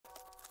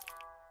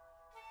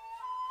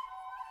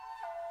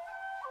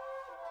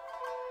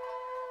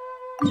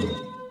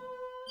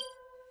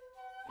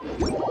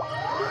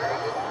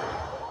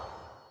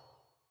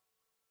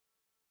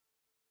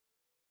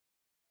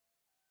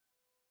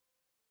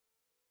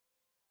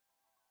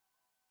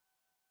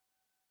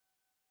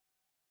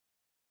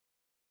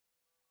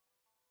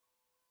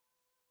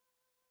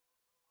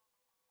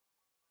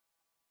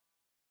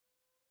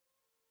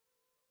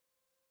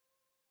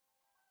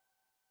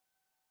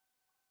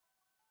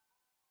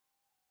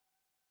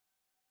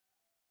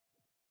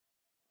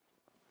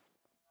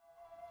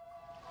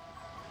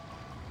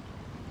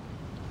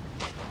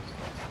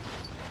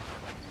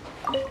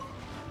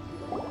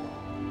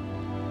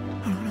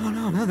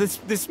No,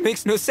 this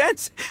makes no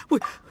sense.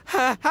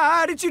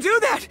 How did you do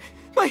that?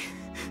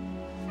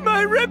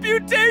 My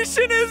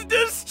reputation is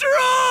destroyed!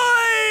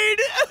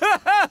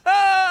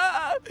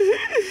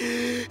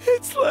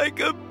 It's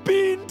like a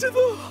bean to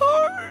the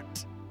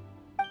heart.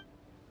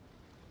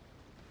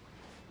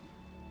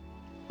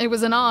 It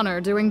was an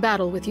honor doing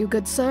battle with you,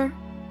 good sir.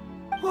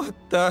 What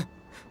the?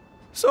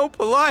 So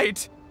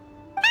polite.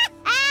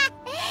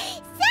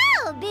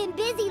 So, been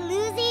busy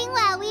losing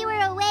while we were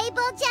away,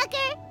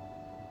 Bullchucker?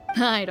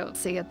 I don't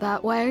see it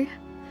that way.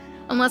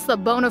 Unless the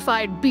bona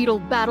fide Beetle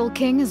Battle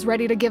King is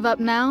ready to give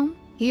up now,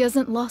 he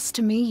hasn't lost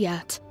to me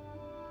yet.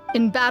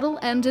 In battle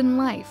and in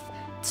life,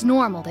 it's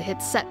normal to hit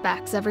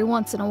setbacks every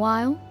once in a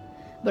while.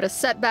 But a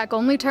setback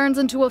only turns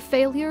into a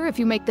failure if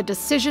you make the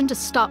decision to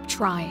stop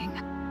trying.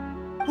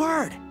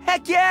 Word!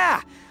 Heck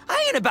yeah!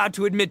 I ain't about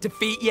to admit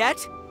defeat yet.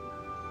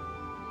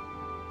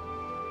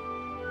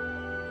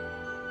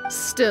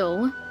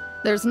 Still,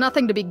 there's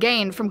nothing to be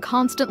gained from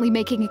constantly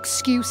making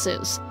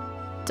excuses.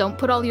 Don't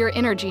put all your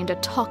energy into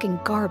talking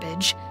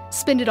garbage.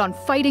 Spend it on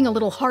fighting a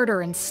little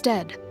harder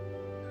instead.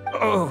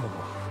 Oh,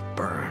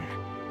 burn.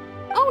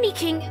 Oni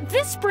King,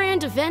 this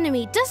brand of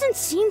enemy doesn't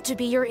seem to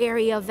be your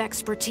area of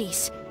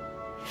expertise.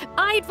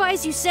 I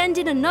advise you send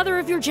in another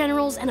of your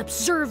generals and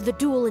observe the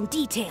duel in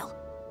detail.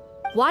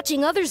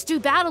 Watching others do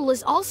battle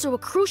is also a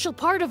crucial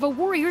part of a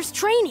warrior's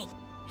training.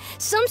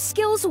 Some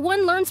skills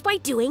one learns by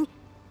doing,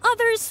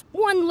 others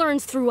one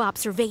learns through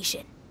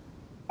observation.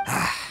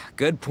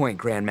 Good point,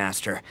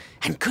 Grandmaster.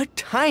 And good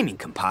timing,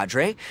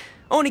 compadre.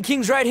 Oni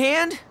King's right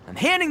hand, I'm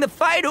handing the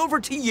fight over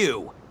to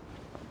you.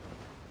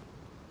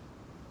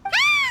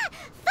 Ah!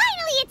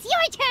 Finally, it's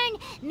your turn!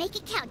 Make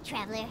it count,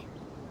 Traveler.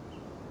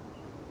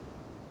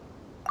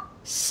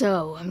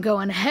 So, I'm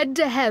going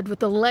head-to-head with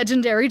the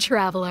legendary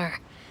Traveler.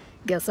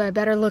 Guess I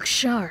better look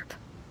sharp.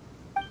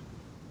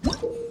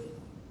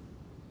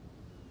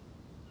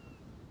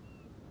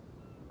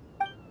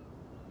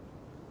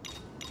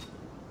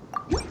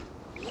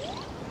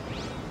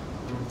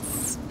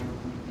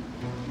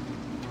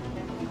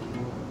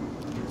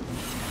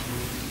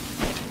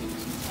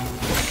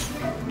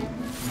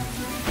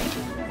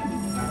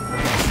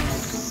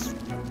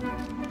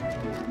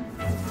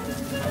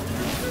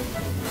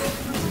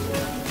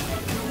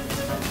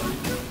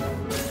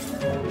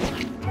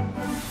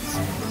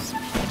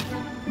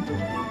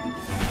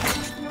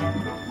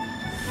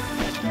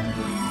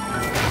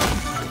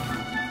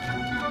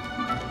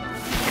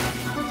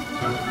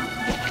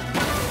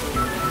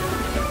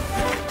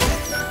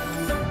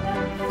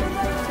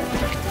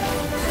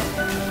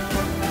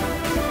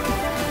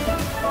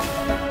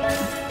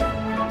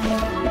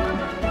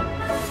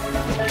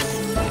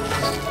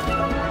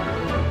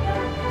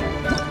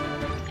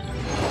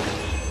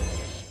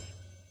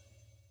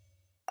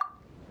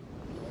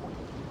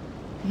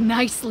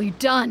 Nicely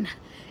done.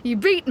 You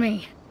beat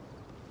me.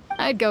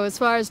 I'd go as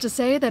far as to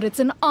say that it's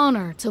an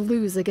honor to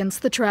lose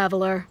against the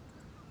Traveler.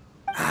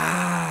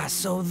 Ah,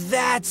 so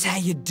that's how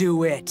you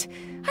do it.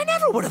 I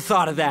never would have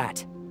thought of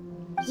that.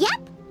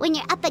 Yep, when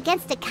you're up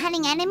against a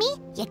cunning enemy,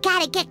 you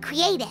gotta get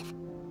creative.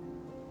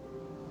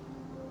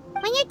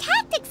 When your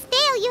tactics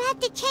fail, you have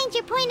to change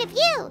your point of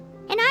view.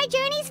 In our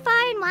journeys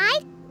far and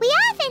wide, we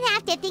often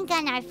have to think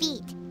on our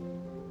feet.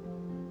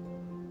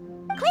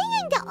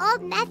 Clinging to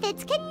old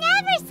methods can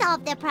never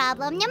solve the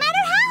problem, no matter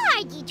how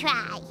hard you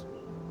try.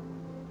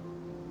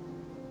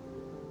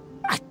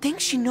 I think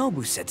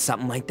Shinobu said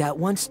something like that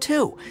once,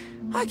 too.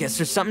 I guess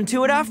there's something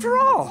to it after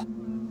all.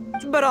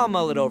 But I'll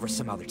mull it over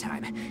some other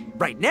time.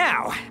 Right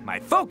now,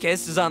 my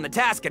focus is on the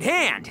task at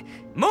hand.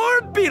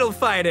 More beetle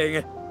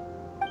fighting!